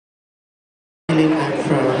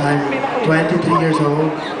I'm 23 years old.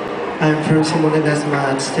 I'm from Simula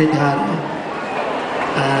State Haro.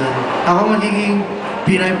 Ako magiging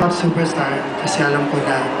Pinoy pop superstar kasi alam ko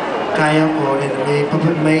na kaya ko and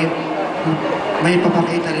may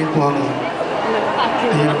papakita rin po ako.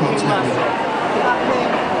 Ayun po sa amin.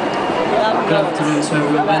 Good afternoon to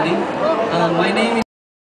everybody. My name is...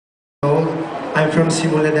 I'm from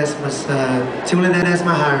Simula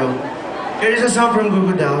Haro. Here is a song from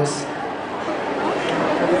Google Dolls.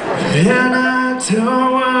 And I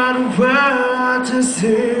don't want the world to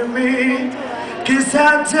see me, 'cause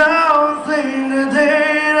I don't think that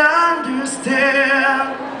they'd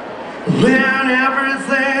understand when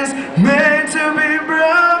everything's made to be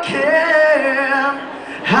broken.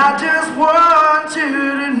 I just want you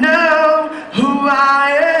to know who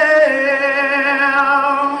I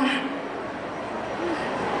am.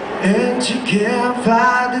 And you can't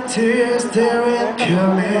find the tears, there ain't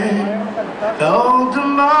coming. Hold the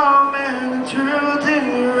moment, the truth in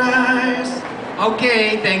your eyes.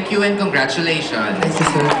 Okay, thank you and congratulations. Thank you,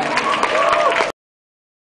 sir.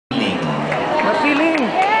 Mapiling.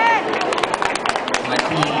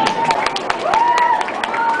 Mapiling.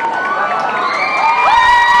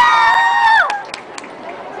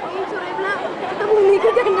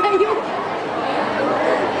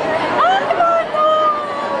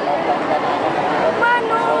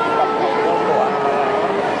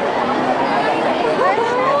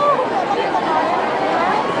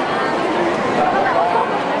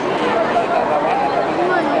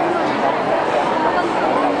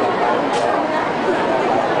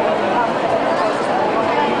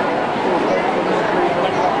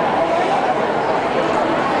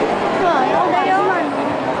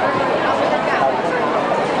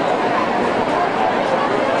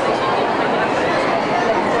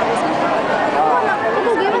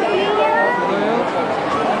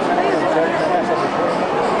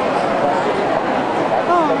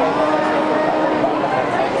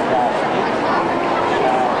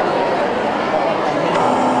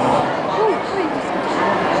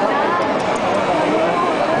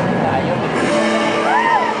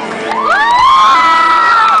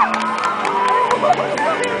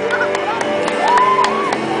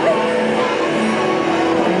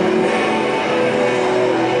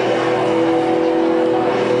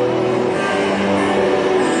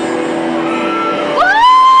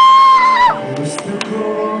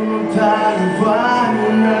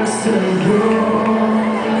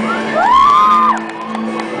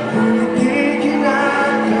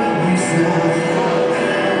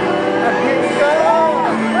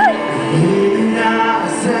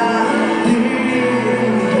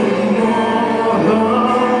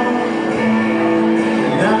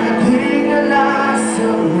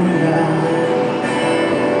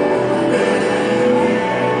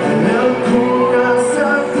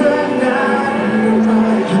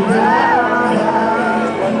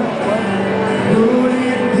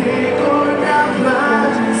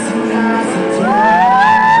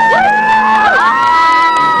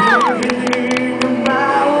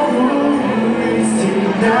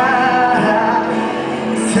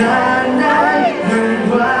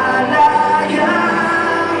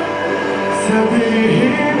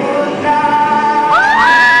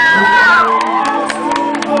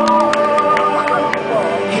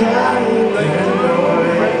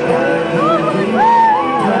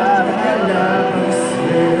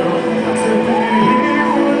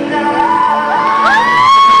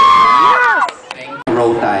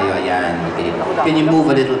 Can you move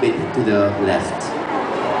a little bit to the left?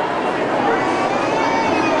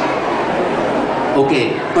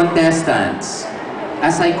 Okay, contestants.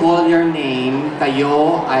 As I call your name,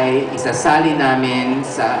 kayo ay isasali namin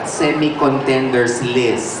sa semi-contenders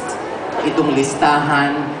list. Itong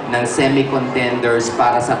listahan ng semi-contenders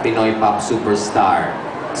para sa Pinoy Pop Superstar.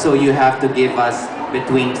 So you have to give us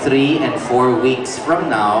between 3 and 4 weeks from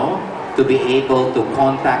now to be able to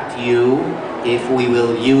contact you if we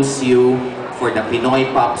will use you for the Pinoy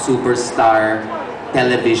Pop Superstar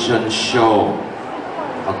television show.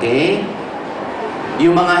 Okay?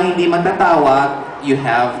 Yung mga hindi matatawag, you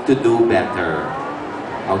have to do better.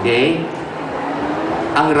 Okay?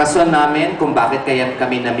 Ang rason namin kung bakit kaya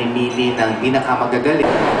kami namimili ng pinakamagagaling.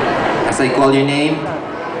 As I call your name,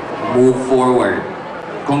 move forward.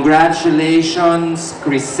 Congratulations,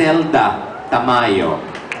 Criselda Tamayo.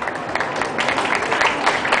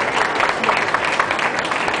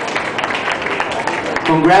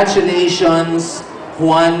 Congratulations,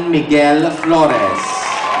 Juan Miguel Flores.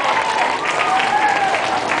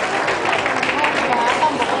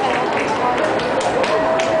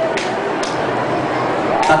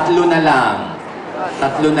 Tatlo na lang.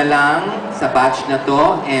 Tatlo na lang sa batch na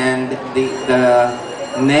to, and the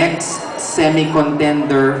next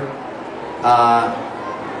semi-contender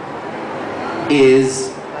is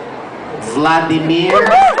Vladimir.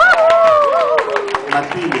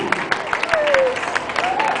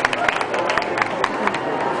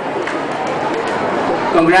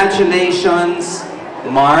 Congratulations,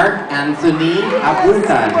 Mark Anthony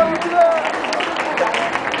Abutan.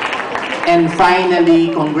 And finally,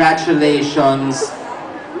 congratulations,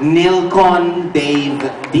 Nilcon Dave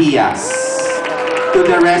Diaz. To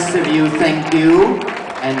the rest of you, thank you,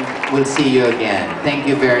 and we'll see you again. Thank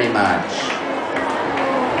you very much.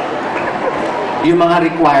 Yung mga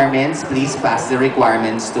requirements, please pass the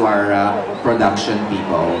requirements to our production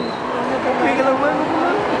people.